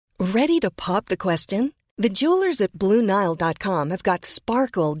Ready to pop the question? The jewelers at BlueNile.com have got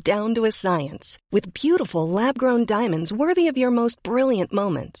sparkle down to a science with beautiful lab-grown diamonds worthy of your most brilliant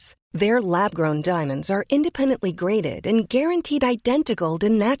moments. Their lab-grown diamonds are independently graded and guaranteed identical to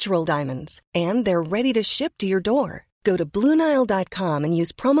natural diamonds, and they're ready to ship to your door. Go to BlueNile.com and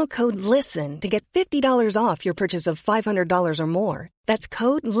use promo code LISTEN to get $50 off your purchase of $500 or more. That's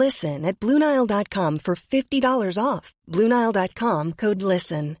code LISTEN at BlueNile.com for $50 off. BlueNile.com, code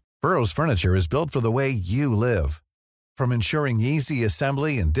LISTEN. Burrow's furniture is built for the way you live. From ensuring easy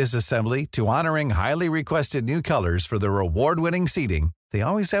assembly and disassembly to honoring highly requested new colors for their award-winning seating, they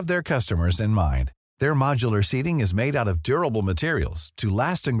always have their customers in mind. Their modular seating is made out of durable materials to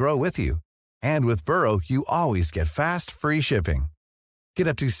last and grow with you. And with Burrow, you always get fast, free shipping. Get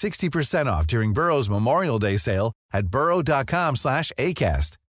up to 60% off during Burrow's Memorial Day sale at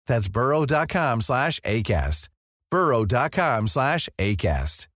burrow.com/ACAST. That's burrow.com/ACAST.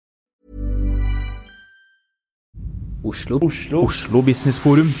 burrow.com/ACAST. Oslo Business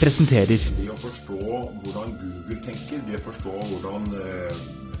Forum presenterer. Det å forstå hvordan Google tenker, det å forstå hvordan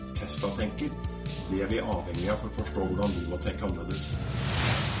Tesla tenker, det vi avhengig av for å forstå hvordan vi må tenke annerledes.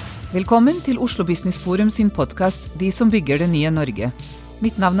 Velkommen til Oslo Business Forum sin podcast De som bygger det nye Norge.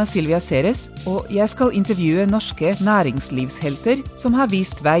 Mitt navn Silvia Ceres, og jeg skal intervjue norske næringslivshelter som har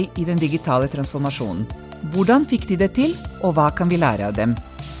vist vei i den digitale transformasjonen. Hvordan fikk de det til, og hva kan vi lære av dem?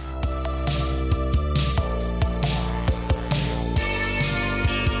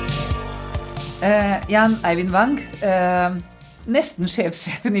 Jan Eivind Wang, nesten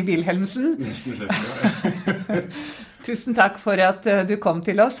sjefsjefen i Wilhelmsen. Nesten sjefen, ja. Tusen takk for at du kom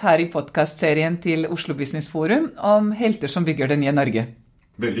til oss her i podcastserien til Oslo Business Forum om helter som bygger det nye Norge.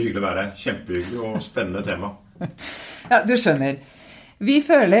 Veldig hyggelig å være her. Kjempehyggelig og spennende tema. Ja, du skjønner. Vi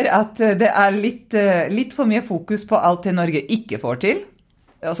føler at det litt for mye fokus på alt det Norge ikke får til.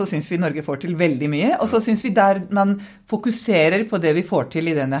 Og så synes vi Norge får til veldig mye. Og så synes vi der man fokuserer på det vi får til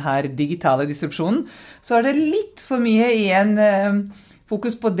i denne her digitale disrupsjonen, så det litt for mye igjen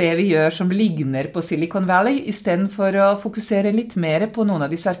fokus på det vi gjør som ligner på Silicon Valley, i stedet for å fokusere litt mer på noen av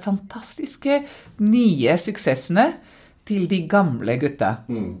disse fantastiske nye suksessene til de gamle gutta.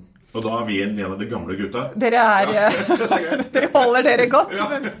 Og da vi en av de gamle gutta. Dere dere holder dere godt. Ja.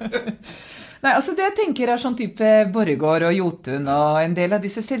 Nei, altså det jeg tenker sånn type Borregaard og Jotun og en del av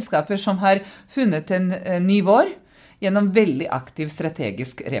disse selskaper som har funnet en ny vår gjennom veldig aktiv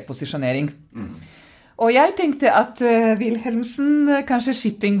strategisk reposisjonering. Og jeg tenkte at Wilhelmsen, kanskje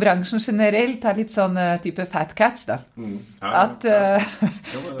shippingbransjen generelt, litt sånn type fat cats da. At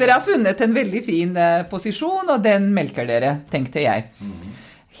dere har funnet en veldig fin posisjon, og den melker dere, tenkte jeg.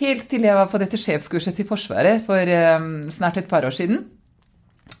 Helt til jeg var på dette sjefskurset til Forsvaret for snart et par år siden.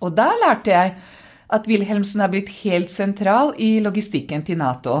 Og da lærte jeg at Wilhelmsen har blitt helt sentral i logistikken til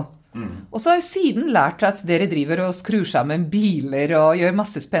NATO. Og så har jeg siden lært at dere driver og skrur sammen biler og gjør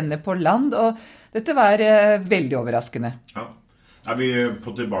masse spennende på land, og dette var veldig overraskende. Ja, vi på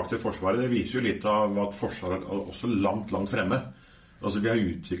tilbake til Forsvaret, det viser jo litt av at Forsvaret er også langt fremme. Altså vi har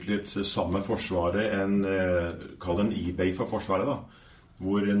utviklet sammen med Forsvaret kall en eBay for Forsvaret da,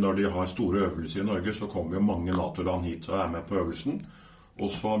 hvor når de har store øvelser i Norge, så kommer jo mange NATO-land hit og er med på øvelsen. Og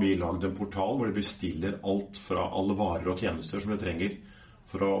så har vi laget en portal hvor de bestiller alt fra alle varer og tjenester som de trenger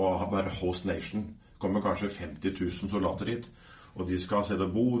for å være host nation. Det kommer kanskje 50 000 soldater hit, og de skal ha sted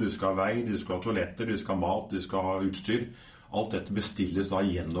å bo, de skal ha vei, de skal ha toaletter, de skal ha mat, de skal ha utstyr. Alt dette bestilles da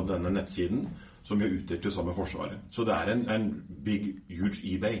gjennom denne nettsiden som vi har utviklet sammen med Forsvaret. Så det er en big, huge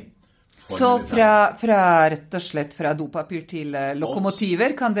eBay. Så fra rett og slett fra dopapir til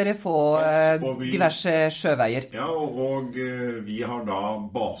lokomotiver kan dere få diverse sjøveier. Ja, og vi har da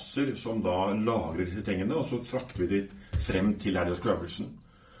baser som da lagrer disse tingene, og så frakter vi de frem til øvelsen.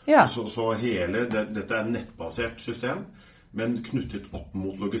 Ja. Så hele, dette er et nettbasert system, men knyttet opp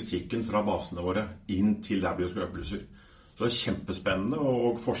mot logistikken fra basene våre inn til øvelser. Så det er kjempespennende,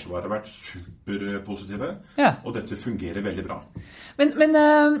 og Forsvaret har vært superpositive, og dette fungerer veldig bra. Men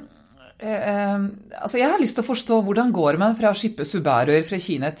altså jeg har lyst til å forstå hvordan går man fra å skippe Subaruer fra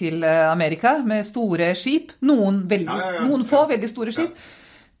Kina til Amerika med store skip, noen få veldig store skip,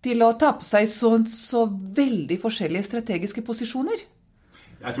 til å ta på seg så veldig forskjellige strategiske posisjoner?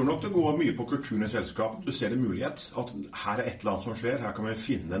 Jeg tror nok det går mye på kulturen i selskapet. Du ser en mulighet at her et eller annet som skjer, her kan vi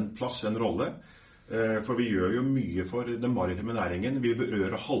finne en plass, en rolle. For vi gjør jo mye for den maritime næringen. Vi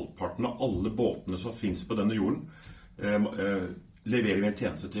berører halvparten av alle båtene som finnes på denne jorden. Leverer vi en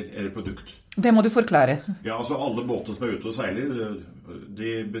tjeneste til eller produkt. Det må du forklare. Ja, altså alle båtene som er ute og seiler, de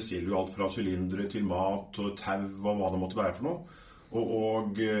bestiller jo alt fra cylindre til mat og tau og hva det måtte være for noe.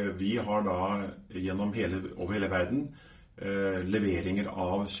 Og vi har da over hele verden leveringer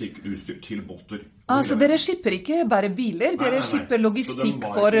av utstyr til båter. Så dere shipper ikke bare biler, dere shipper logistikk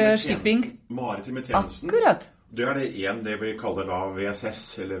for shipping? Maritime tjenesten. Akkurat. Det det vi kaller da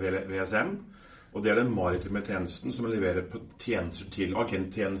VSS, eller VSM. Og det den maritime tjenesten som leverer tjenester til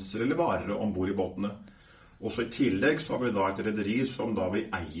agenttjenester eller varer ombord i båtene. Også i tillegg så har vi da et rederi som da vi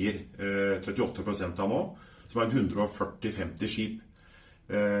eier 38% av nå, som 140-50 skip.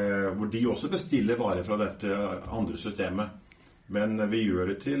 Hvor de også bestiller varer fra dette andre systemet. Men vi gjør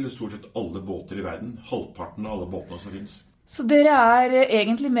det til stort sett alle båter i verden. Halvparten av alle båtene som finnes. Så dere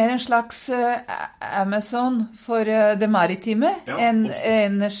egentlig mer en slags Amazon for det maritime enn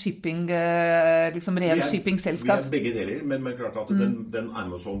en shipping, liksom ren shipping-selskap? Vi begge deler, men klart at den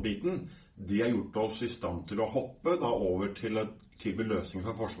Amazon-biten, de har gjort oss i stand til å hoppe da over til å tilby løsninger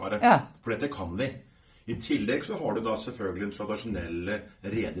for Forsvaret. For dette kan vi. I tillegg så har du da selvfølgelig den tradisjonelle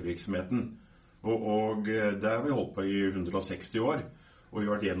redervirksomheten. Og der har vi holdt på i 160 år. Og vi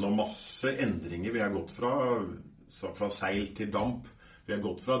har vært gjennom masse endringer. Vi har gått fra seil til damp. Vi har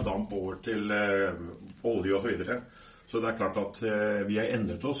gått fra damp over til olje og så videre. Så det er klart at vi har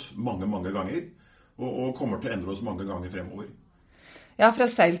endret oss mange, mange ganger. Og kommer til å endre oss mange ganger fremover. Ja, fra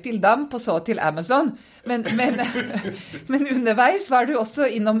seil til damp og så til Amazon. Men underveis var du også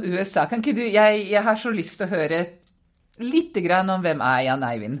innom USA. Kan ikke du, jeg har så lyst til å høre litt grann om hvem Jan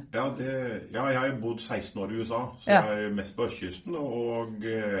Eivind? Ja, jeg har bodd 16 år i USA, så jeg mest på østkysten, og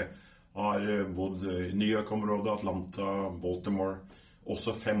har bodd i New York-området, Atlanta, Baltimore,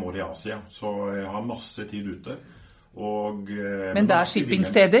 også 5 år i Asia, så jeg har masse tid ute. Men det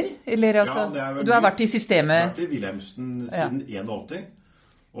shippingsteder? Eller altså, du har vært i systemet? Jeg har vært i Wilhelmsen siden 81,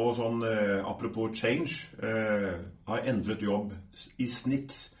 og sånn, apropos change, har endret jobb i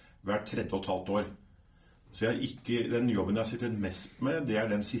snitt hvert 3,5 år. Så den jobben jeg har sittet mest med,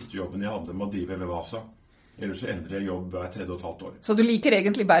 det den siste jobben jeg hadde med å drive ved Vasa. Ellers så endrer jeg jobb hvert 3,5 år. Så du liker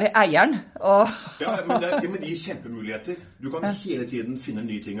egentlig bare eieren? Ja, men det gir kjempemuligheter. Du kan hele tiden finne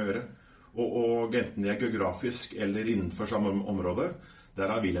nye ting å gjøre. Og enten det geografisk eller innenfor samme område,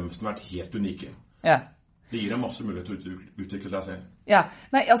 der har Wilhelmsen vært helt unike. Det gir deg masse mulighet til å utvikle deg selv. Ja,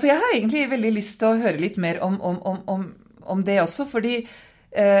 nei, altså jeg har egentlig veldig lyst til å høre litt mer om det også, fordi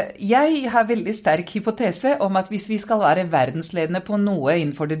jeg har veldig sterk hypotese om at hvis vi skal være verdensledende på noe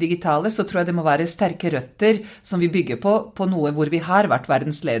innenfor det digitale, så tror jeg det må være sterke røtter som vi bygger på noe hvor vi har vært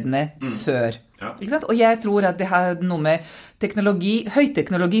verdensledende før. Ikke sant? Og jeg tror at det har noe med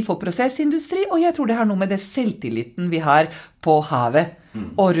høyteknologi for prosessindustri, og jeg tror det har noe med det selvtilliten vi har på havet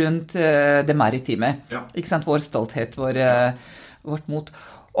og rundt det maritime. Ikke sant? Vår stolthet, vårt mot.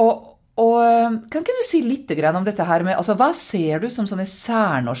 Og kan ikke du si litt om dette her med, altså hva ser du som sånne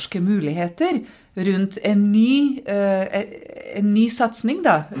særnorske muligheter rundt en ny satsning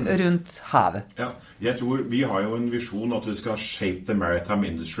da, rundt havet? Ja, jeg tror vi har jo en visjon at vi skal shape the maritime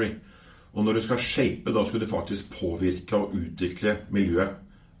industry. Og når du skal shape, da skal du faktisk påvirke og utvikle miljøet.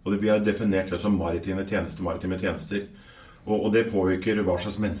 Og vi har definert det som maritime tjenester. Og det påvirker hva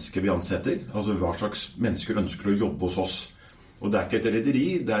slags mennesker vi ansetter, altså hva slags mennesker ønsker å jobbe hos oss. Og det er ikke et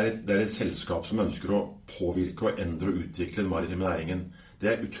rederi, det er et selskap som ønsker å påvirke og endre og utvikle den maritime næringen. Det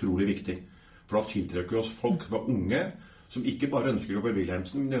er utrolig viktig. For da tiltrekker vi oss folk som er unge, som ikke bare ønsker å jobbe i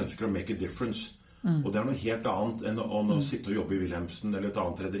Wilhelmsen, men de ønsker å make a difference. Og det er noe helt annet enn å sitte og jobbe i Wilhelmsen eller et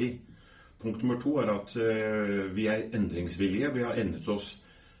annet rederi. Punkt nummer 2 at vi er endringsvillige. Vi har endret oss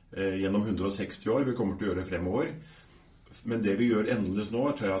gjennom 160 år. Vi kommer til å gjøre det fremover. Men det vi gjør endeles nå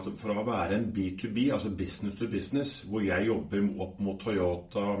er at for å være en B2B, altså business to business, hvor jeg jobber opp mot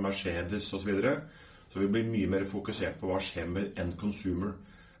Toyota, Mercedes og så videre, så vi blir mye mer fokusert på hva skjer med end consumer.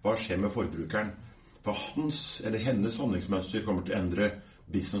 Hva skjer med forbrukeren? For hans eller hennes handlingsmønster kommer til å endre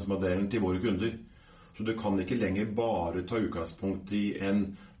businessmodellen til våre kunder. Så du kan ikke lenger bare ta utgangspunkt i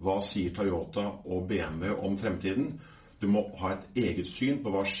hva sier Toyota og BMW om fremtiden. Du må ha et eget syn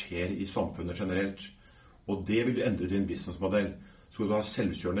på hva skjer i samfunnet generelt. Og det vil du endre din businessmodell. Skal du ha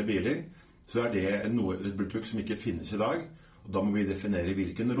selvkjørende biler, så er det et produkt som ikke finnes i dag. Og da må vi definere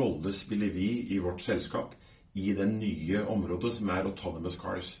hvilken rolle spiller vi i vårt selskap i det nye området som er autonomous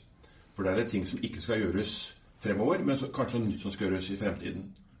cars. For det ting som ikke skal gjøres fremover, men kanskje noe nytt som skal gjøres i fremtiden.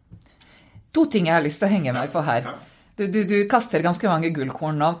 2 ting jeg har lyst til å henge meg på her. Du kaster ganske mange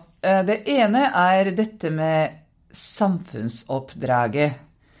gullkorn nå. Det ene er dette med samfunnsoppdraget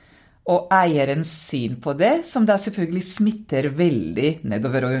og eierens syn på det, som da selvfølgelig smitter veldig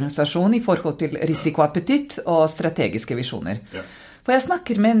nedover organisasjonen i forhold til risikoappetitt og strategiske visjoner. For jeg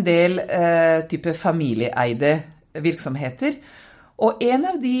snakker med en del type familieeide virksomheter, og en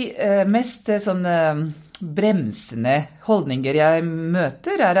av de mest bremsende holdninger jeg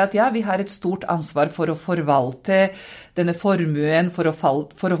møter, at ja, vi har et stort ansvar for å forvalte denne formuen, for å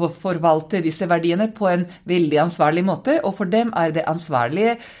forvalte disse verdiene på en veldig ansvarlig måte, og for dem det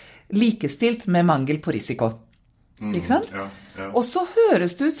ansvarlige likestilt med mangel på risiko. Ikke sant? Ja. Og så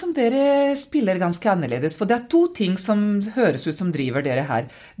høres det ut som dere spiller ganske annerledes, for det to ting som høres ut som driver dere her.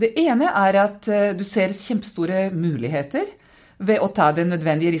 Det ene at du ser kjempestore muligheter ved å ta den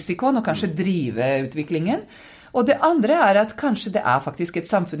nødvendige risikoen og kanskje drive utviklingen. Og det andre at kanskje det faktisk et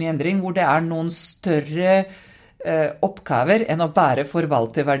samfunn i endring hvor det noen større oppgaver enn å bare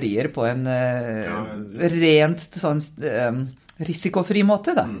forvalte verdier på en rent sånn risikofri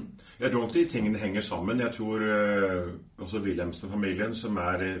måte da. Jeg tror ikke de tingene henger sammen. Jeg tror også Wilhelmsen-familien, som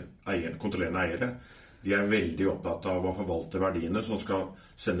kontrollerende eiere, de veldig opptatt av å forvalte verdiene som skal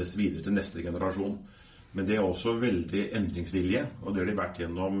sendes videre til neste generasjon. Men det også veldig endringsvilje, og det har de vært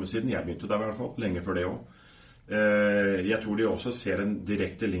gjennom siden jeg begynte der i hvert fall, lenge før det også. Jeg tror de også ser en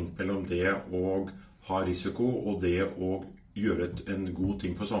direkte link mellom det å ha risiko og det å gjøre en god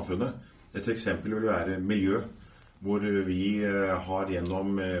ting for samfunnet. Et eksempel vil være miljø, hvor vi har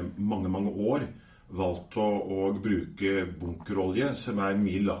gjennom mange år valgt å bruke bunkerolje, som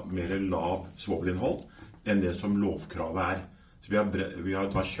mye mer lav svovelinnhold enn det som lovkravet Så vi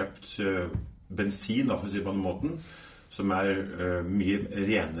har da kjøpt bensin, for å si det på den måten, som mye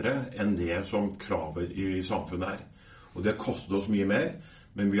renere enn det som kravet i samfunnet Og det kostet oss mye mer,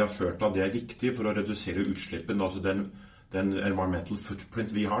 men vi har følt at det viktig for å redusere utslippen, altså den environmental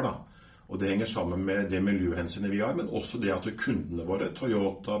footprint vi har da. Og det henger sammen med det miljøhensynet vi har, men også det at kundene våre,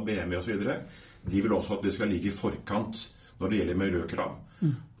 Toyota, BMW og så videre, de vil også at vi skal ligge i forkant når det gjelder miljøkrav.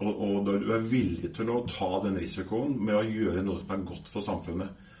 Og du villig til å ta den risikoen med å gjøre noe som godt for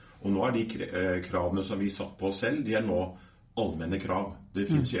samfunnet. Og nå de kravene som vi satt på oss selv, de nå allmenne krav. Det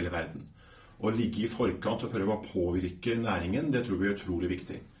finnes i hele verden. Å ligge i forkant og prøve å påvirke næringen, det tror vi utrolig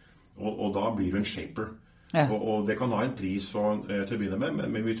viktig. Og da blir du en shaper. Ja. Og det kan ha en pris til å begynne med,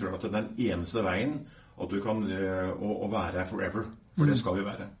 men vi tror at det den eneste veien at du kan å være her forever, for det skal vi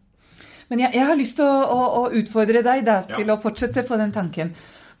være. Men jeg har lyst til å utfordre deg da, til å fortsette på den tanken.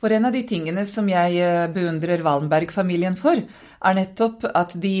 For en av de tingene som jeg beundrer Wallenberg-familien for, nettopp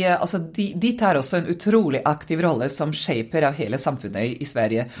at de tar også en utrolig aktiv rolle som shaper av hele samfunnet i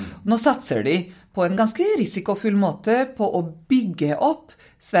Sverige. Nå satser de på en ganske risikofull måte på å bygge opp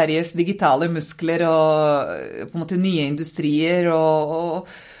Sveriges digitale muskler og på en måte nye industrier og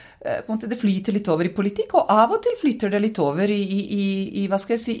på en måte det flyter litt over i politikk, og av og til flyter det litt over i hva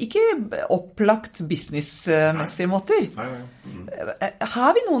skal jeg si, ikke opplagt businessmessige måter.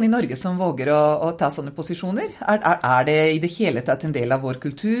 Har vi noen i Norge som våger å ta sånne posisjoner? Det i det hele tatt en del av vår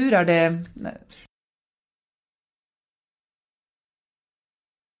kultur? Det...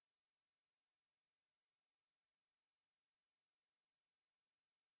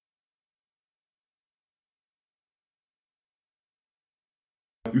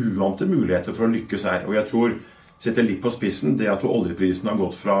 Uante muligheter for å lykkes her, og jeg tror, setter litt på spissen, det at oljeprisen har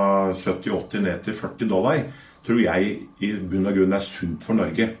gått fra 70-80 ned til $40, tror jeg i bunn og grunn sunt for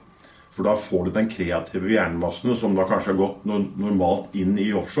Norge. For da får du den kreative hjernemassen som da kanskje har gått normalt inn i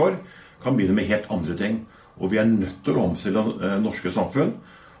offshore, kan begynne med helt andre ting. Og vi nødt til å omstille norske samfunn,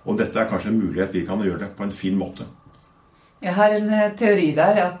 og dette kanskje en mulighet vi kan gjøre det på en fin måte. Jeg har en teori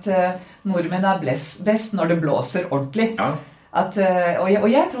der at nordmenn best når det blåser ordentlig. Ja. Og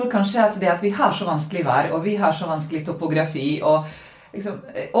jeg tror kanskje at det at vi har så vanskelig vær, og vi har så vanskelig topografi, og liksom,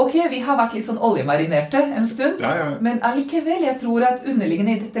 ok, vi har vært litt sånn oljemarinerte en stund, men allikevel, jeg tror at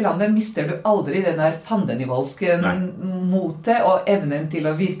underliggende i dette landet mister du aldri den der fandenivoldske motet og evnen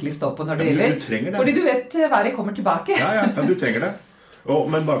til å virkelig stå på når det gjelder. Fordi du vet været kommer tilbake. Ja, du trenger det.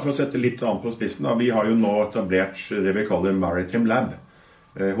 Men bare for å sette litt annet på spissen, vi har jo nå etablert det vi kaller Maritime Lab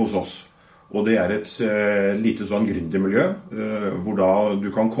hos oss. Og det et lite sånn gründermiljø, hvor da du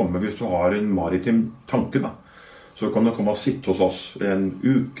kan komme hvis du har en maritim tanke da. Så kan du komme og sitte hos oss en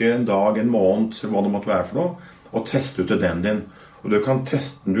uke, en dag, en måned, hva det måtte være for noe, og teste ut ideen din. Og du kan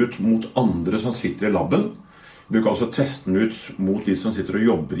teste den ut mot andre som sitter i labben. Du kan også teste den ut mot de som sitter og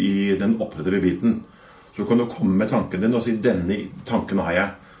jobber i den operative biten. Så kan du komme med tanken din og si, denne tanken har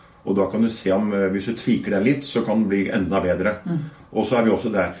jeg. Og da kan du se om, hvis du tviker den litt, så kan den bli enda bedre. Og så vi også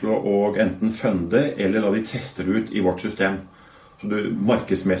der til å enten funde, eller la de teste det ut i vårt system. Så du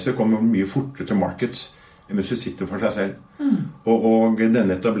markedsmessig kommer mye fortere til marked enn hvis du sitter for seg selv. Og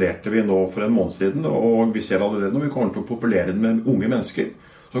denne etablerte vi nå for en måned siden, og vi ser allerede når vi kommer til å populere den med unge mennesker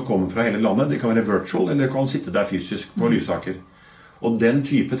som kommer fra hele landet. Det kan være virtual, eller kan sitte der fysisk på Lysaker. Og den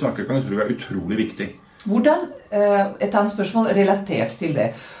type tanker kan jeg tro utrolig viktig. Hvordan, et annet spørsmål relatert til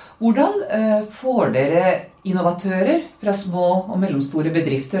det. Hvordan får dere innovatører fra små og mellomstore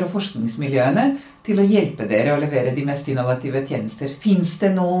bedrifter og forskningsmiljøene til å hjelpe dere å levere de mest innovative tjenester? Finnes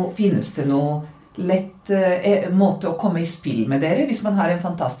det noe lett måte å komme i spill med dere hvis man har en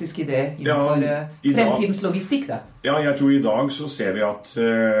fantastisk idé innenfor fremtidens logistikk da? Ja, jeg tror i dag så ser vi at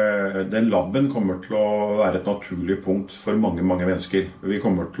den labben kommer til å være et naturlig punkt for mange mennesker. Vi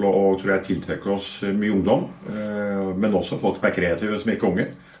kommer til å, tror jeg, tiltrekke oss mye ungdom, men også folk som kreative som ikke er unge.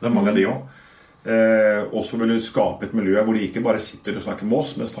 Det mange av de også. Og så vil vi skape et miljø hvor de ikke bare sitter og snakker med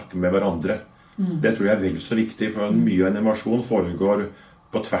oss, men snakker med hverandre. Det tror jeg er vel så viktig, for mye av innovasjon foregår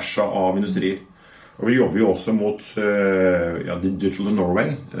på tvers av industrier. Og vi jobber jo også mot Digital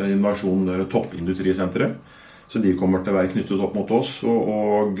Norway, innovasjon toppindustrisenteret. Så de kommer til å være knyttet opp mot oss,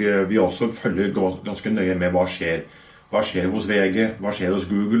 og vi også følger ganske nøye med hva skjer. Hva skjer hos VG, hva skjer hos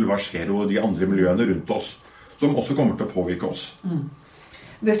Google, hva skjer hos de andre miljøene rundt oss, som også kommer til å påvirke oss.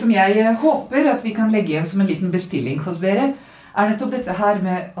 Det som jeg håper at vi kan legge igjen som en liten bestilling hos dere, nettopp dette her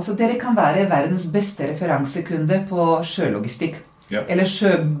med, altså dere kan være verdens beste referansekunde på sjølogistikk. Ja. Eller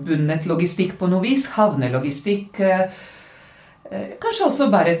sjøbundet logistikk på noe vis, havnelogistikk, kanskje også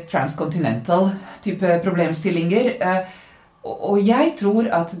bare transkontinental type problemstillinger. Og jeg tror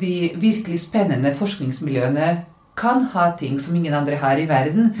at de virkelig spennende forskningsmiljøene kan ha ting som ingen andre har i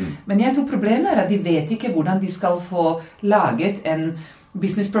verden. Men jeg tror problemet at de vet ikke hvordan de skal få laget en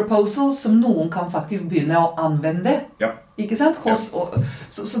business proposal som noen kan faktisk begynne å anvende. Ja. Ikke sant?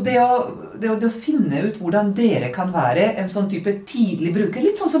 Så det å finne ut hvordan dere kan være en sånn type tidlig bruker,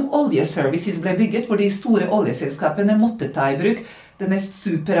 litt sånn som oljeservices ble bygget, hvor de store oljeselskapene måtte ta i bruk den mest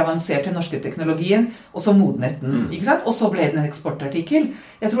superavanserte norske teknologien, og så modnet den, ikke sant? Og så ble den en eksportartikkel.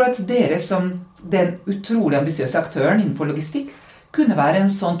 Jeg tror at dere som den utrolig ambisiøse aktøren innenfor logistikk kunne være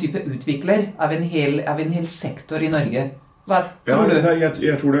en sånn type utvikler av en hel sektor i Norge. Hva tror du?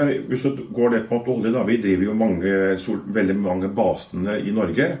 Jeg tror det hvis du går det på olje, da, vi driver jo veldig mange basene i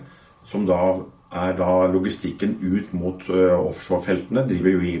Norge, som da logistikken ut mot offshorefeltene,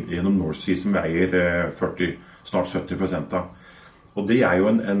 driver jo gjennom North Sea, som eier snart 70% av. Og det er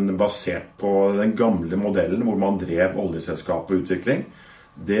jo basert på den gamle modellen hvor man drev oljeselskap og utvikling.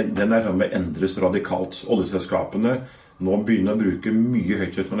 Den er med endres radikalt. Oljeselskapene nå begynner å bruke mye høy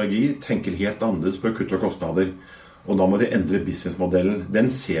teknologi, tenker helt annerledes på å kutte kostnader. Og da må de endre businessmodellen. Den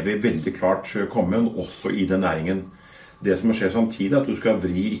ser vi veldig klart komme, også i den næringen. Det som skjer samtidig er at du skal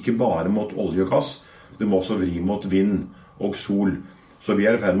vri ikke bare mot olje og gass, du må også vri mot vind og sol. Så vi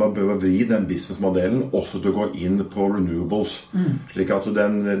er i ferd med å vri den businessmodellen også til å gå inn på renewables. Slik at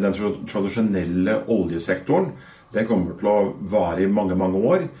den tradisjonelle oljesektoren, den kommer til å vare i mange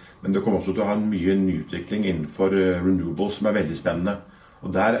år, men det kommer også til å ha en mye nyutvikling innenfor renewables som er veldig spennende. Og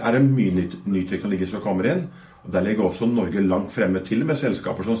der er det mye ny teknologi som kommer inn, og der ligger også Norge langt fremme til med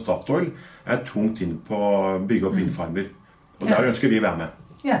selskaper som Statoil er tungt inn på å bygge opp vindfarmer. Og der ønsker vi å være med.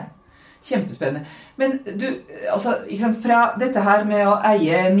 Ja, kjempespennende. Men du, altså, ikke sant, fra dette her med å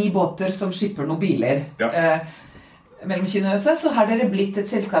eie 9 båter som skipper noen biler mellom Kina og USA, så har dere blitt et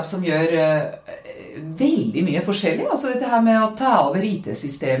selskap som gjør veldig mye forskjellig. Altså dette her med å ta over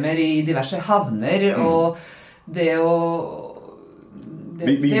IT-systemer i diverse havner, og det å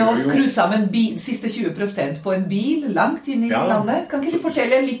skru sammen siste 20% på en bil langt inn i landet. Kan ikke du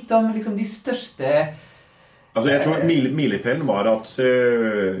fortelle litt om liksom, de største... Altså, jeg tror milepælen var at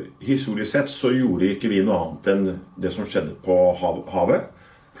historisk sett så gjorde ikke vi noe annet enn det som skjedde på havet,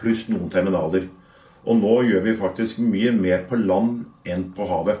 pluss noen terminaler. Og nå gjør vi faktisk mye mer på land enn på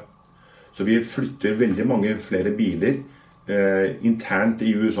havet. Så vi flytter veldig mange flere biler internt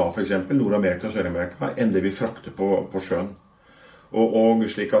i USA for eksempel, Nord-Amerika og Sør-Amerika, enn det vi frakter på sjøen. Og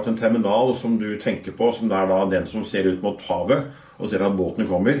slik at en terminal som du tenker på, som er da den som ser ut mot havet, og ser at båtene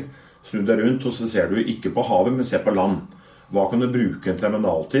kommer, snu deg rundt, og så ser du ikke på havet, men ser på land. Hva kan du bruke en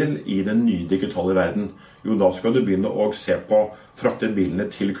terminal til i den nye digitale verden? Jo, da skal du begynne å se på frakte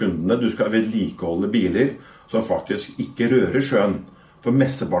bilene til kundene. Du skal vedlikeholde biler som faktisk ikke rører sjøen. For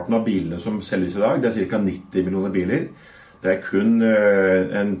mesteparten av bilene som selges i dag, det er ca. 90 millioner biler. Det er kun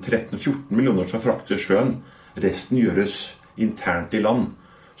 13-14 millioner som frakter sjøen. Resten gjøres internt i land.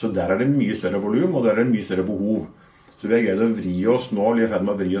 Så der er det mye større volum, og der er det mye større behov. Så vi har greid å vri oss nå, vi er ferdig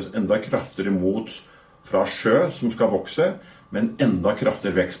med å vri oss enda kraftigere mot fra sjø, som skal vokse, men enda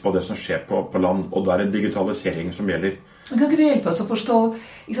kraftigere vekst på det som skjer på land, og da er det digitalisering som gjelder. Men kan ikke du hjelpe oss å forstå,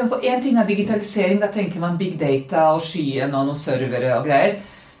 på en ting av digitalisering, da tenker man big data og skyen og noen servere og greier.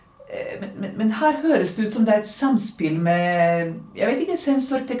 Men her høres det ut som det er et samspill med, jeg vet ikke,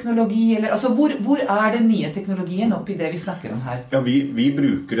 sensorteknologi, eller, altså hvor er den nye teknologien oppi det vi snakker om her? Ja, vi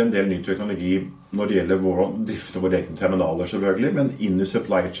bruker en del ny teknologi når det gjelder å drifte våre egne terminaler selvfølgelig, men inn i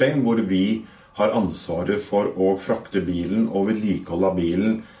supply chain, hvor vi har ansvaret for å frakte bilen og vedlikeholde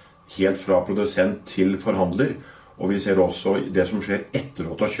bilen helt fra produsent til forhandler. Og vi ser også det som skjer etter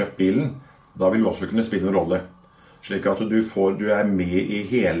at du har kjøpt bilen. Da vil du også kunne spille en rolle. Slik at du er med i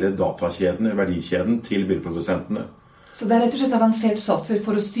hele datakjeden, verdikjeden til bilprodusentene. Så det rett og slett avansert software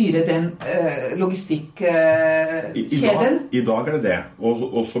for å styre den logistikkjeden? I dag det det.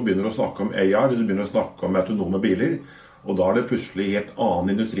 Og så begynner du å snakke om AR, du begynner å snakke om autonome biler. Og da det plutselig helt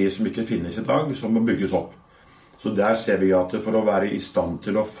annen industri som ikke finnes i dag, som må bygges opp. Så der ser vi at for å være i stand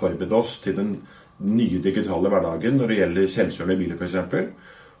til å forberede oss til den nye digitale hverdagen, når det gjelder selvkjørende biler for eksempel,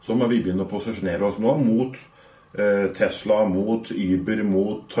 så må vi begynne å posisjonere oss nå mot Tesla, mot Uber,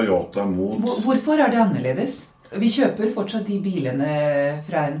 mot Toyota, mot... Hvorfor det annerledes? Vi kjøper fortsatt de bilene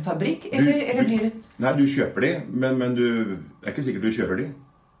fra en fabrikk, eller blir det... Nei, du kjøper de, men du er ikke sikkert du kjører de.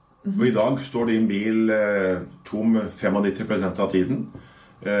 Og i dag står din bil tom 95% av tiden.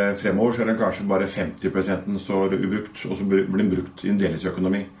 Fremover så det kanskje bare 50% står ubrukt, og så blir den brukt i en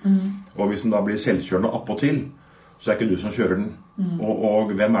delingsøkonomi. Og hvis den da blir selvkjørende opp og til, så ikke du som kjører den. Og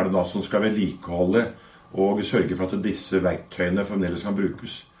hvem det da som skal vedlikeholde og sørge for at disse verktøyene fremdeles kan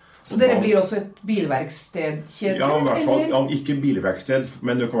brukes? Så dere blir også et bilverkstedkjede? Ja, i hvert fall, ikke bilverksted,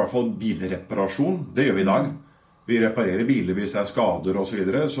 men det kan i hvert fall bilreparasjon. Det gjør vi i dag. Vi reparerer biler hvis det skader og så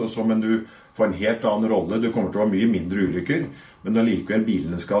videre, men du får en helt annen rolle. Du kommer til å ha mye mindre ulykker, men allikevel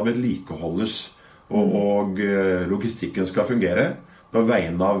bilene skal vedlikeholdes, og logistikken skal fungere på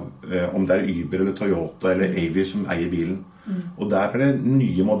vegne av om det Uber eller Toyota eller Avis som eier bilen. Og der det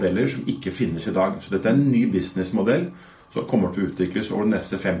nye modeller som ikke finnes i dag. Så dette en ny businessmodell som kommer til å utvikles over de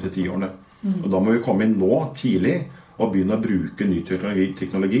neste 5-10 årene. Og da må vi komme inn nå, tidlig, og begynne å bruke ny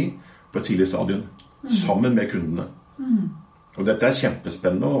teknologi på et tidlig stadion, sammen med kundene. Og dette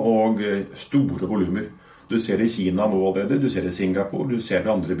kjempespennende og store volumer. Du ser det i Kina nå allerede, du ser det i Singapore, du ser det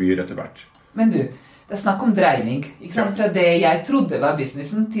i andre byer etter hvert. Men du, det snakk om dreining, ikke sant? Fra det jeg trodde var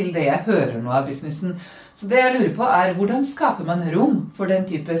businessen til det jeg hører nå av businessen. Så det jeg lurer på hvordan skaper man rom for den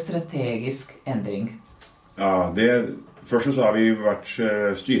type strategisk endring? Ja, først så har vi vært,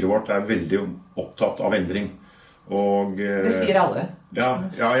 styret vårt veldig opptatt av endring. Og, det sier alle. Ja,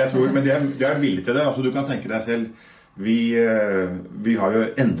 jeg tror, men det villig til det. Altså, du kan tenke deg selv, vi har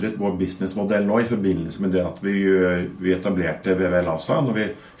jo endret vår businessmodell nå i forbindelse med det at vi etablerte VW Lasa. Når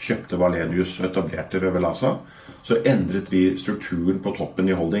vi kjøpte Valenius og etablerte VW Lasa, så endret vi strukturen på toppen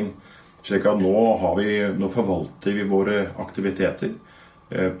i holding. Slik at nå forvalter vi våre aktiviteter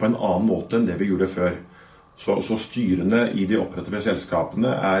på en annen måte enn det vi gjorde før. Så styrene i de operative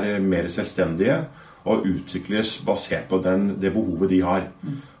selskapene mer selvstendige og utvikles basert på det behovet de har.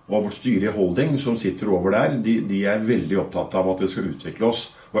 Og vårt styre i holding som sitter over der, de veldig opptatt av at vi skal utvikle oss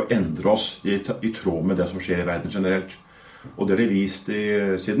og endre oss i tråd med det som skjer i verden generelt. Og det har vist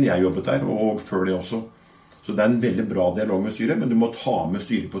siden jeg jobbet der, og før det også. Så det en veldig bra dialog med styret, men du må ta med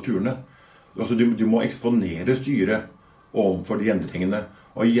styret på turene. Altså, du må eksponere styret overfor de endringene,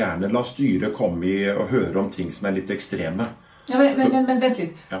 og gjerne la styret komme og høre om ting som litt ekstreme. Ja, men vent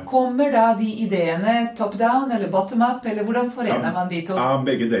litt. Ja. Kommer da de ideene top down eller bottom up, eller hvordan forener man de to? Ja,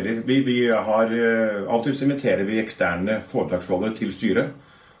 begge deler. Vi har alltid inviterer vi eksterne foredragsholdere til styret,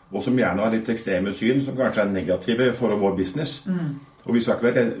 og som gjerne har litt ekstreme syn, som kanskje negative for vår business. Og vi skal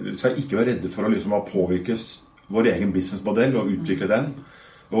ikke være redde for å liksom påvirke vår egen businessmodell og utvikle den,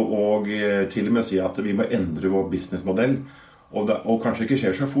 og til og med si at vi må endre vår businessmodell, og kanskje ikke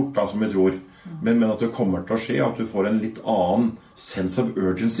skjer så fort da, som vi tror, men at det kommer til å skje, at du får en litt annen sense of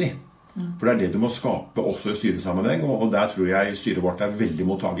urgency. For det det du må skape også i styresammenheng, og der tror jeg styret vårt veldig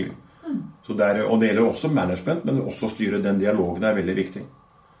mottagelig. Og det gjelder også management, men også styre den dialogen veldig viktig.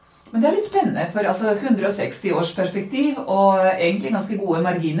 Men det litt spennende, for altså 160 års perspektiv, og egentlig ganske gode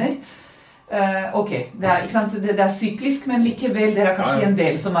marginer. Ok, det syklisk, men likevel, det kanskje en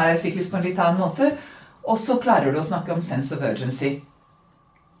del som syklisk på en litt annen måte, og så klarer du å snakke om sense of urgency.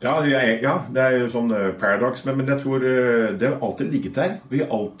 Ja, det jo sånn paradox, men jeg tror det har alltid ligget der. Vi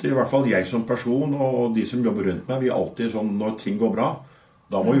alltid, i hvert fall jeg som person, og de som jobber rundt meg, vi alltid sånn, når ting går bra,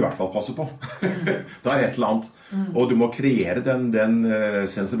 da må vi i hvert fall passe på. Det et eller annet. Og du må kreere den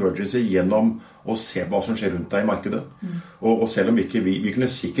sense of urgency gjennom å se hva som skjer rundt deg i markedet. Og selv om ikke vi kunne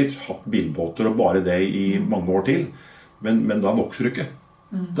sikkert hatt bilbåter og bare det i mange år til, men da vokser du ikke.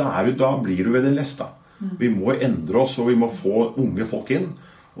 Da blir du ved det lest da. Vi må endre oss, og vi må få unge folk inn,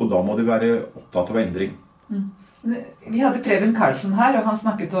 og da må de være opptatt av endring. Vi hadde Preben Karlsen her, og han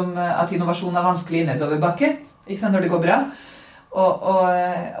snakket om at innovasjon vanskelig i nedoverbakke, ikke sant, når det går bra.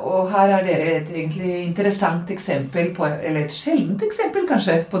 Og her dere egentlig interessant eksempel på, eller et sjeldent eksempel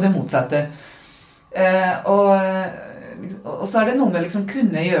kanskje, på det motsatte. Og så det noe med liksom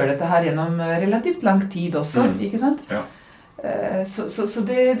kunne gjøre dette her gjennom relativt lang tid også, ikke sant? Ja. Så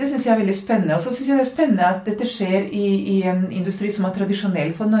det synes jeg veldig spennende. Og så synes jeg det spennende at dette skjer i en industri som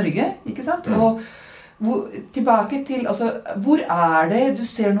tradisjonell for Norge, ikke sant? Og tilbake til, altså, hvor det du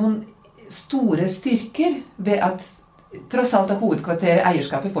ser noen store styrker ved at tross alt hovedkvarteret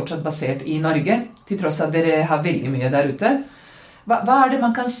eierskapet fortsatt basert i Norge, til tross at dere har veldig mye der ute? Hva det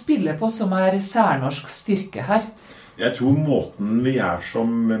man kan spille på som særnorsk styrke her? Jeg tror måten vi som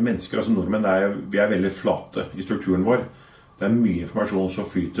mennesker, altså nordmenn, vi veldig flate i strukturen vår. Det mye informasjon som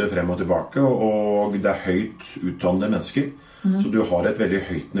flyter frem og tilbake, og det høyt utdannede mennesker. Så du har et veldig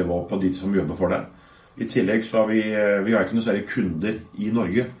høyt nivå på de som jobber for deg. I tillegg så har vi har ikke noe særlig kunder i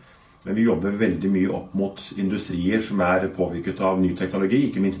Norge, men vi jobber veldig mye opp mot industrier som påvirket av ny teknologi,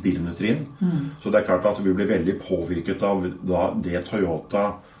 ikke minst bilindustrien. Så det klart at vi blir veldig påvirket av det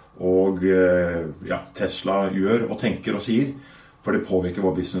Toyota og Tesla gjør og tenker og sier, for det påvirker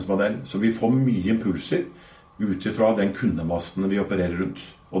vår businessmodell. Så vi får mye impulser utifra den kundemassen vi opererer rundt,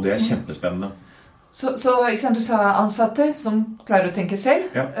 og det kjempespennende. Så ikke sant, du sa ansatte som klarer å tenke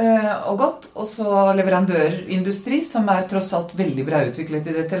selv, og godt, og så leverandørindustri som tross alt veldig bra utviklet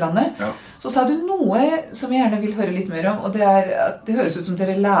i dette landet. Ja. Så sa du noe som jeg gjerne vil høre litt mer om, og det at det høres ut som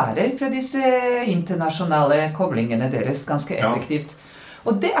dere lærer fra disse internasjonale koblingene deres ganske effektivt.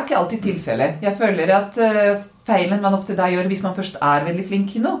 Og det ikke alltid tilfellet. Jeg føler at feilen man ofte da gjør hvis man først veldig flink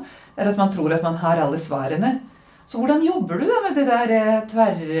i noe, at man tror at man har alle svarene. Så hvordan jobber du da med det der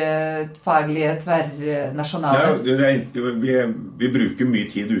tverrfaglige, tverrnasjonale? Ja, vi bruker mye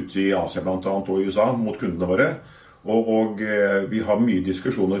tid ute i Asia blant annet og i USA mot kundene våre, og vi har mye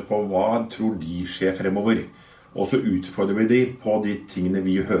diskusjoner på hva tror de skjer fremover. Og så utfordrer vi de på de tingene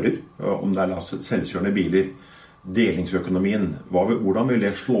vi hører, om det selvkjørende biler, delingsøkonomien, hvordan vil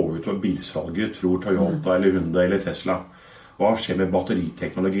det slå ut av bilsalget, tror Toyota eller Hyundai eller Tesla? Hva skjer med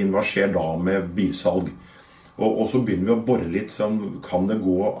batteriteknologien? Hva skjer da med bilsalg? Og så begynner vi å borre litt, kan det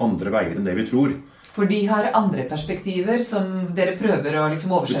gå andre veier enn det vi tror? For de har andre perspektiver som dere prøver å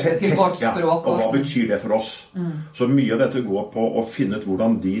liksom oversette til vårt språk. Og hva betyr det for oss? Så mye av dette går på å finne ut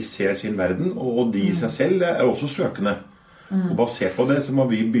hvordan de ser sin verden, og de i seg selv også søkende. Og basert på det så må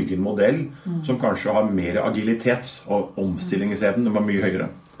vi bygge en modell som kanskje har mer agilitet, og omstillingsevnen var mye høyere.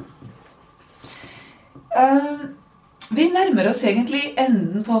 Vi nærmer oss egentlig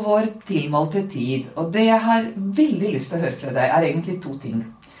enden på vår tilmålte tid, og det jeg har veldig lyst til å høre fra deg egentlig to ting.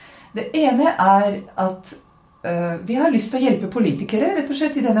 Det ene at vi har lyst til å hjelpe politikere, rett og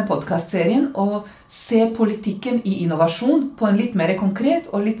slett i denne podcastserien, å se politikken i innovasjon på en litt mer konkret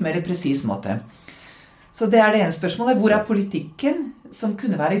og litt mer presis måte. Så det det ene spørsmålet. Hvor politikken som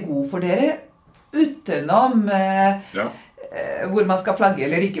kunne være god for dere, utenom hvor man skal flagge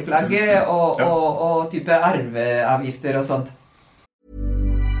eller ikke flagge, og type arveavgifter og sånt?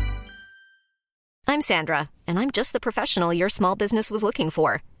 I'm Sandra, and I'm just the professional your small business was looking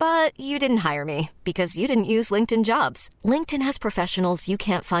for. But you didn't hire me, because you didn't use LinkedIn Jobs. LinkedIn has professionals you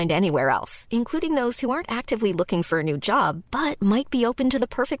can't find anywhere else, including those who aren't actively looking for a new job, but might be open to the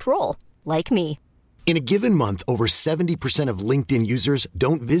perfect role, like me. In a given month, over 70% of LinkedIn users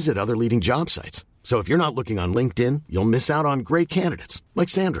don't visit other leading job sites. So if you're not looking on LinkedIn, you'll miss out on great candidates, like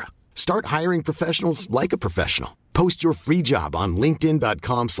Sandra. Start hiring professionals like a professional. Post your free job on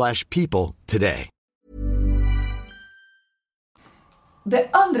linkedin.com/people today. Det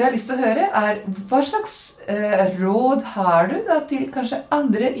andre jeg har lyst til å høre hva slags råd har du da til kanskje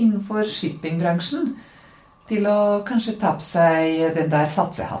andre innenfor shippingbransjen til å kanskje ta på seg den der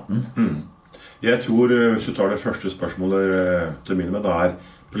satsehatten? Jeg tror, hvis du tar det første spørsmålet til å begynne med, da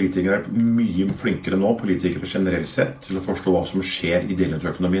politikere mye flinkere nå, politikere generelt sett, til å forstå hva som skjer i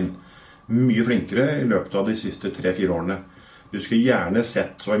delingsøkonomien. Mye flinkere i løpet av de siste 3-4 årene. Vi skulle gjerne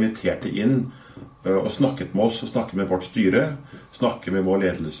sett og invitert inn og snakket med oss, og snakket med vårt styre, snakket med vår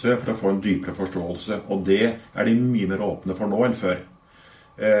ledelse for å få en dypere forståelse. Og det de mye mer åpne for nå enn før.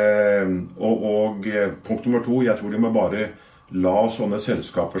 Og punkt nummer 2, jeg tror de må bare la sånne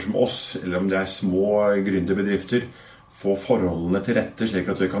selskaper som oss, eller om det små gründerbedrifter, få forholdene til rette slik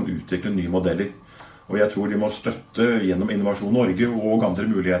at vi kan utvikle nye modeller. Og jeg tror de må støtte gjennom Innovasjon Norge og andre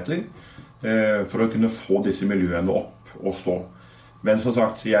muligheter for å kunne få disse miljøene opp og stå. Men som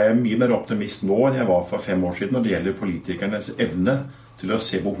sagt, jeg mye mer optimist nå enn jeg var for 5 år siden når det gjelder politikernes evne til å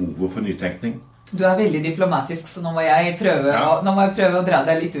se behovet for nytenkning. Du veldig diplomatisk, så nå må jeg prøve å dra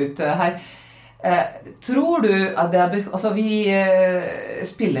deg litt ut her. Tror du at altså vi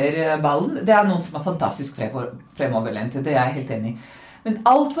spiller ballen, det noen som fantastisk fremoverlente, det jeg helt enig i. Men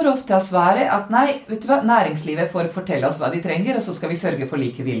alt for ofte svaret at nei, vet du hva, næringslivet får fortelle oss hva de trenger, og så skal vi sørge for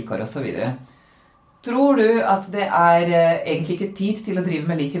like vilkår og så videre. Tror du at det egentlig ikke tid til å drive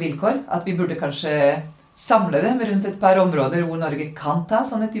med like vilkår? At vi burde kanskje samle dem rundt et par områder hvor Norge kan ta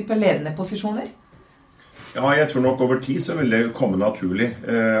sånne type ledende posisjoner? Ja, jeg tror nok over tid så vil det komme naturlig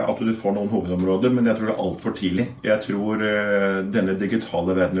at du får noen hovedområder, men jeg tror det alt for tidlig. Jeg tror denne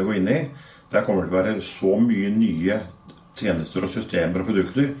digitale verden vi går inn i, der kommer det til å være så mye nye tjenester og systemer og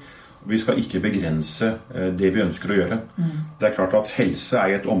produkter. Vi skal ikke begrense det vi ønsker å gjøre. Det er klart at helse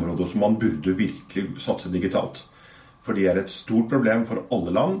et område som man burde virkelig satse digitalt. For det et stort problem for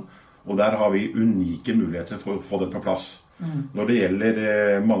alle land, og der har vi unike muligheter for å få det på plass. Når det gjelder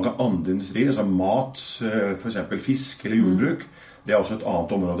mange andre industrier, som mat, for eksempel fisk eller jordbruk, det også et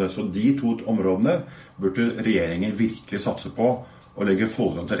annet område. Så de to områdene burde regjeringen virkelig satse på og legge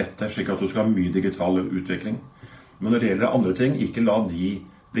forholdene til rette, slik at du skal ha mye digital utvikling. Men når det gjelder andre ting, ikke la de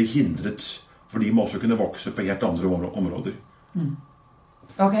bli hindret, for de må også kunne vokse på helt andre områder.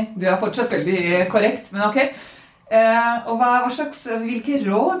 Ok, du fortsatt veldig korrekt, men ok. Og hvilke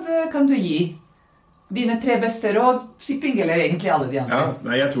råd kan du gi? Dine 3 beste råd, shipping eller egentlig alle de andre?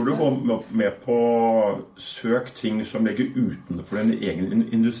 Ja, jeg tror du går med på søk ting som ligger utenfor din egen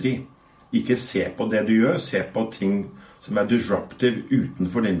industri. Ikke se på det du gjør, se på ting som disruptive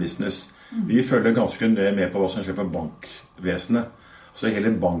utenfor din business. Vi følger ganske med på hva som skjer på bankvesenet. Så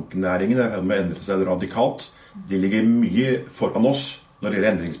hele banknæringen må endre seg radikalt. De ligger mye foran oss når det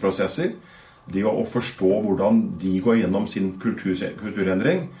gjelder endringsprosesser. Det å forstå hvordan de går gjennom sin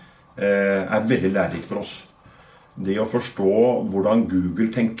kulturendring veldig lærerikt for oss. Det å forstå hvordan Google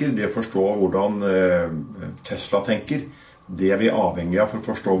tenker, det å forstå hvordan Tesla tenker, det vi avhengig av for å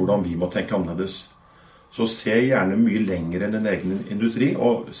forstå hvordan vi må tenke annerledes. Så se gjerne mye lenger enn din egen industri,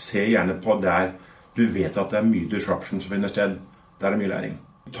 og se gjerne på der du vet at det mye disruption som finner sted. Der mye læring.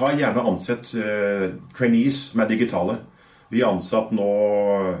 Ta gjerne ansett trainees som digitale. Vi har ansatt nå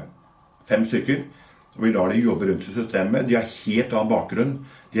 5 stykker, og vi lar de jobbe rundt i systemet. De har helt annen bakgrunn.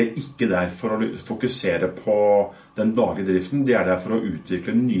 De ikke der for å fokusere på den daglige driften. De der for å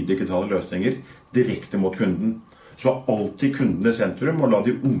utvikle nye digitale løsninger direkte mot kunden. Så alltid kunden i sentrum, og la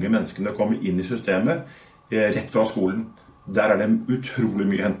de unge menneskene komme inn i systemet rett fra skolen. Der det utrolig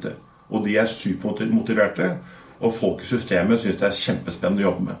mye å hente. Og de supermotiverte, og folk i systemet synes det kjempespennende å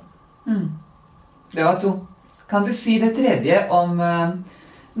jobbe med. Det var 2. Kan du si det tredje om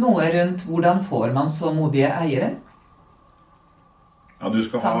noe rundt hvordan får man så modige eiere? Ja, du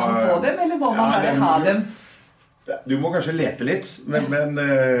skal kan man få dem, eller må man bare ha dem? Du må kanskje lete litt, men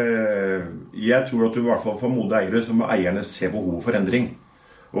jeg tror at du i hvert fall får modige eiere, så må eierne se behovet for endring.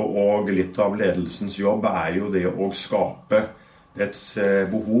 Og litt av ledelsens jobb jo det å skape et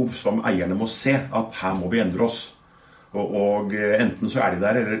behov som eierne må se, at her må vi endre oss. Og enten så de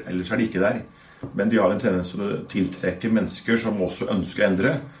der, eller så de ikke der. Men de har en tendens til å tiltrekke mennesker som også ønsker å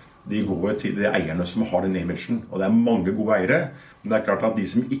endre. De går til de eierne som har den imagen. Og det mange gode eiere, men det klart at de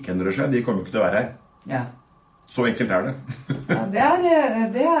som ikke endrer seg, de kommer ikke til å være her. Ja. Så enkelt det.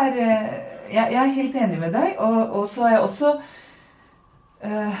 Ja, jeg helt enig med deg, og så jeg også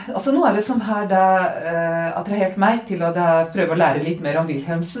noe av det som har attrahert meg til å prøve å lære litt mer om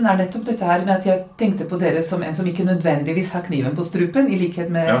Wilhelmsen, nettopp dette her med at jeg tenkte på dere som en som ikke nødvendigvis har kniven på strupen, i likhet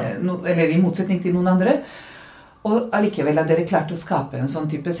med, eller i motsetning til noen andre, og allikevel at dere klarte å skape en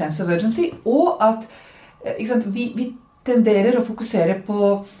sånn type sense of urgency, og at vi tenderer å fokusere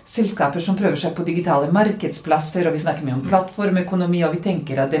på selskaper som prøver seg på digitale markedsplasser, og vi snakker mye om plattformøkonomi, og vi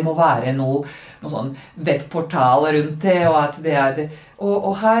tenker at det må være noe sånn webportal rundt det, og at det det.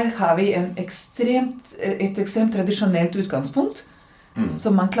 Og her har vi et ekstremt tradisjonelt utgangspunkt,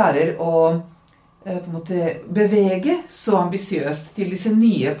 som man klarer å på en måte bevege så ambisiøst til disse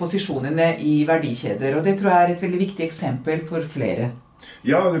nye posisjonene i verdikjeder, og det tror jeg et veldig viktig eksempel for flere.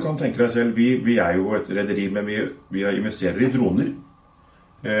 Ja, du kan tenke deg selv, vi jo et rederi, men vi investerer i droner.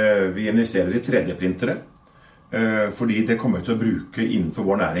 Vi investerer i 3D-printere, fordi det kommer til å bruke innenfor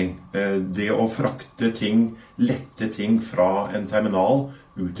vår næring. Det å frakte ting, lette ting fra en terminal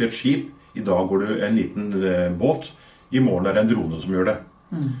ut til et skip, i dag går det en liten båt, i morgen det en drone som gjør det.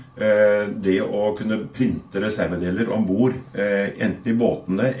 Det å kunne printe reservedeler ombord, enten i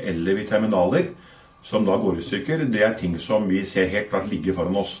båtene eller i terminaler, som da går i stykker, det ting som vi ser helt klart ligger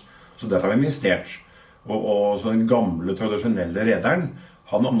foran oss. Så der har vi investert. Og så den gamle, tradisjonelle rederen,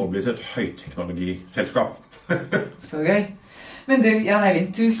 han har nå blitt et høyteknologiselskap. Så gøy. Men du, Jan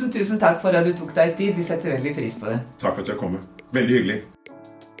Eivind, tusen takk for at du tok deg tid. Vi setter veldig pris på det. Takk for at du kom. Veldig hyggelig.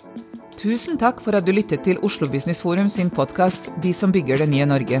 Tusen takk for at du lyttet til Oslo Business Forum sin podcast «De som bygger det nye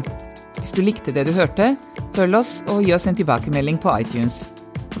Norge». Hvis du likte det du hørte, følg oss og gi oss en tilbakemelding på iTunes.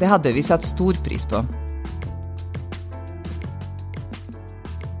 Det hadde vi satt stor pris på.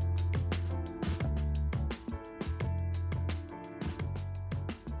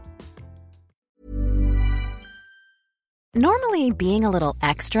 Normally, being a little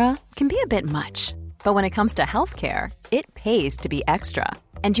extra can be a bit much, but when it comes to healthcare, it pays to be extra.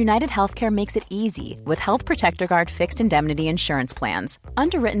 And United Healthcare makes it easy with Health Protector Guard fixed indemnity insurance plans.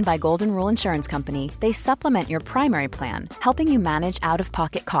 Underwritten by Golden Rule Insurance Company, they supplement your primary plan, helping you manage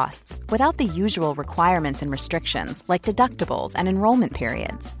out-of-pocket costs without the usual requirements and restrictions like deductibles and enrollment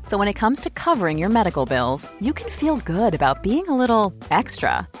periods. So when it comes to covering your medical bills, you can feel good about being a little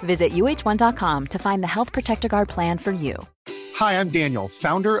extra. Visit uh1.com to find the Health Protector Guard plan for you. Hi, I'm Daniel,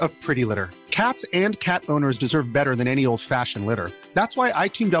 founder of Pretty Litter. Cats and cat owners deserve better than any old-fashioned litter. That's why I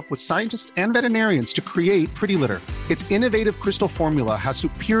teamed up with scientists and veterinarians to create Pretty Litter. Its innovative crystal formula has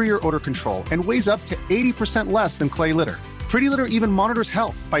superior odor control and weighs up to 80% less than clay litter. Pretty Litter even monitors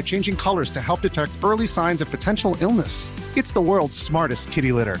health by changing colors to help detect early signs of potential illness. It's the world's smartest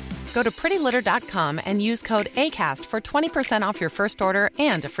kitty litter. Go to prettylitter.com and use code ACAST for 20% off your first order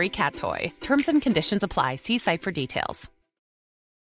and a free cat toy. Terms and conditions apply. See site for details.